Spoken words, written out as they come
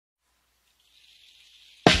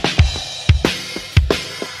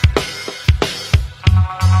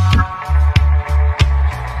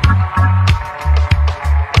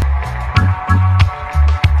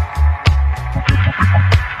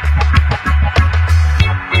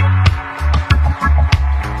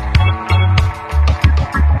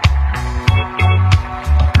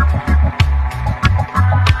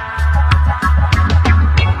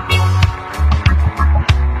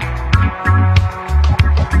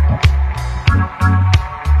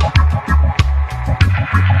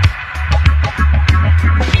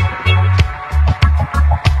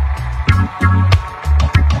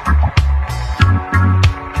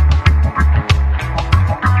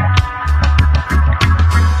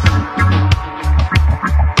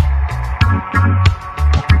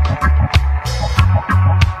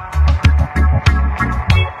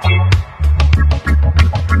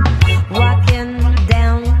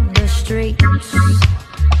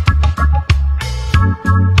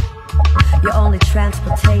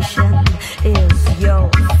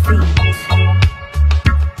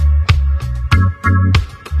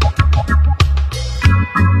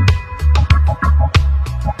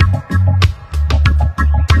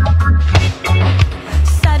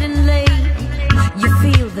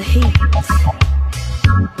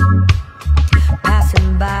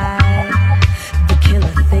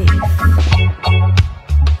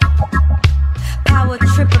a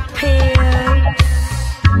trip appears,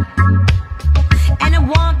 and a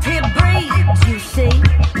warmth here breathes, you see.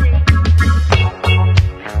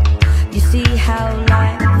 You see how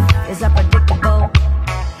life is unpredictable.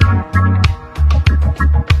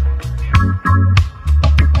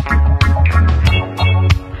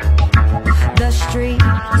 The streets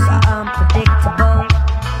are unpredictable.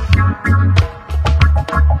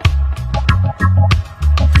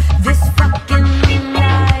 This fucking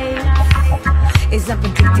life is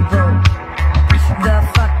unpredictable. The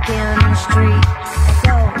fucking streets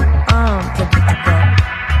so unpredictable.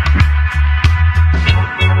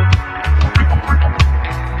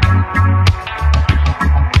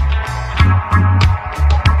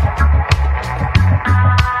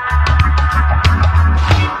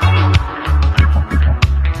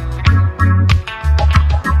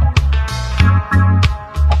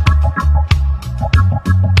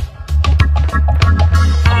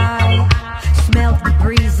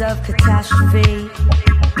 Of catastrophe,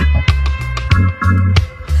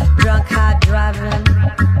 drunk, high driving,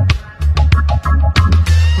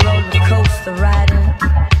 roller coaster riding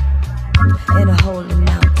in a holy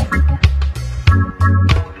mountain.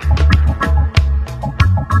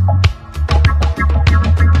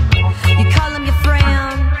 You call him your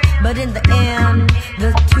friend, but in the end,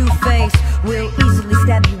 the two-face will easily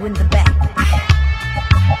stab you in the back.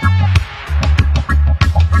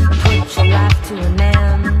 Put your life to an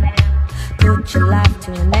end. Put your life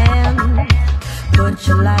to an end. Put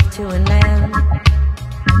your life to an end.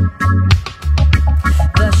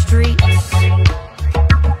 The streets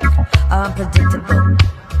are unpredictable.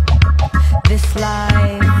 This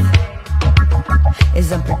life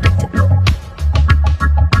is unpredictable.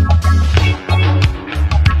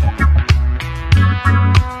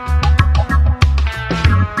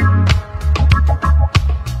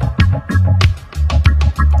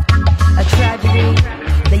 A tragedy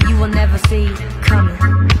that you will never see coming,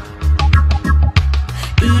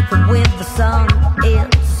 even when the sun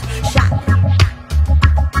is shining.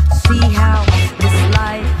 See how this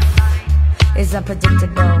life is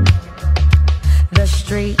unpredictable. The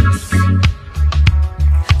streets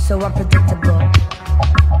so unpredictable.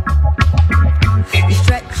 You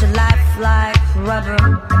stretch your life like rubber.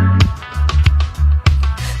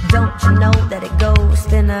 Don't you know that it goes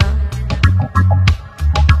thinner?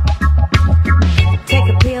 Take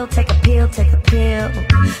a pill, take a pill, take a pill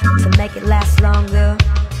to make it last longer.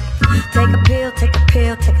 Take a pill, take a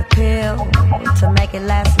pill, take a pill to make it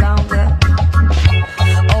last longer.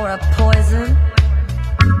 Or a poison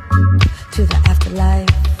to the afterlife,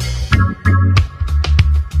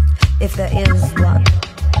 if there is one.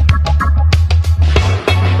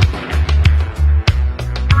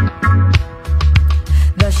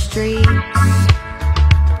 The streets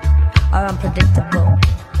are unpredictable.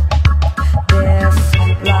 This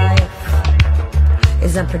life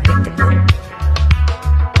is unpredictable.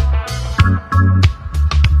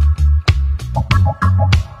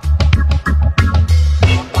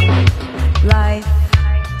 Life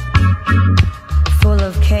full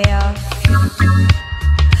of chaos,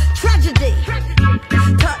 tragedy,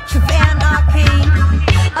 touch of anarchy,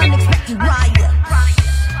 unexpected riots,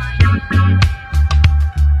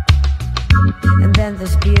 and then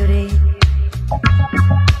there's beauty.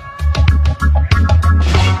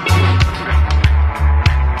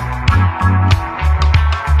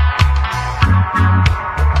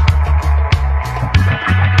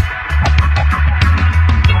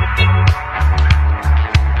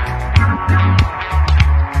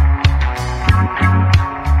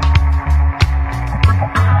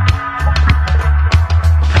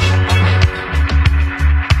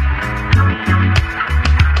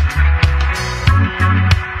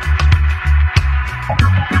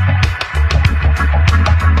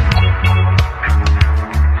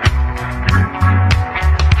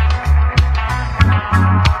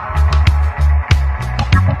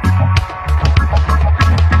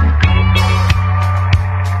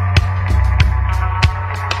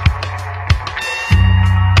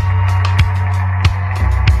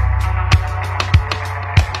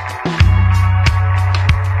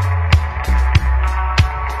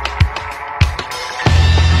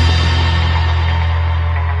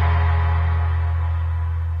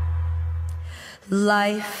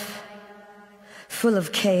 Life full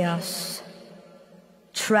of chaos,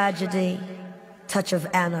 tragedy, touch of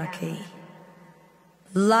anarchy.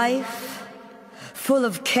 Life full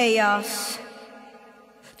of chaos,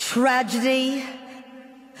 tragedy,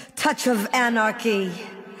 touch of anarchy,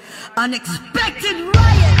 unexpected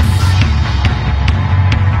riot.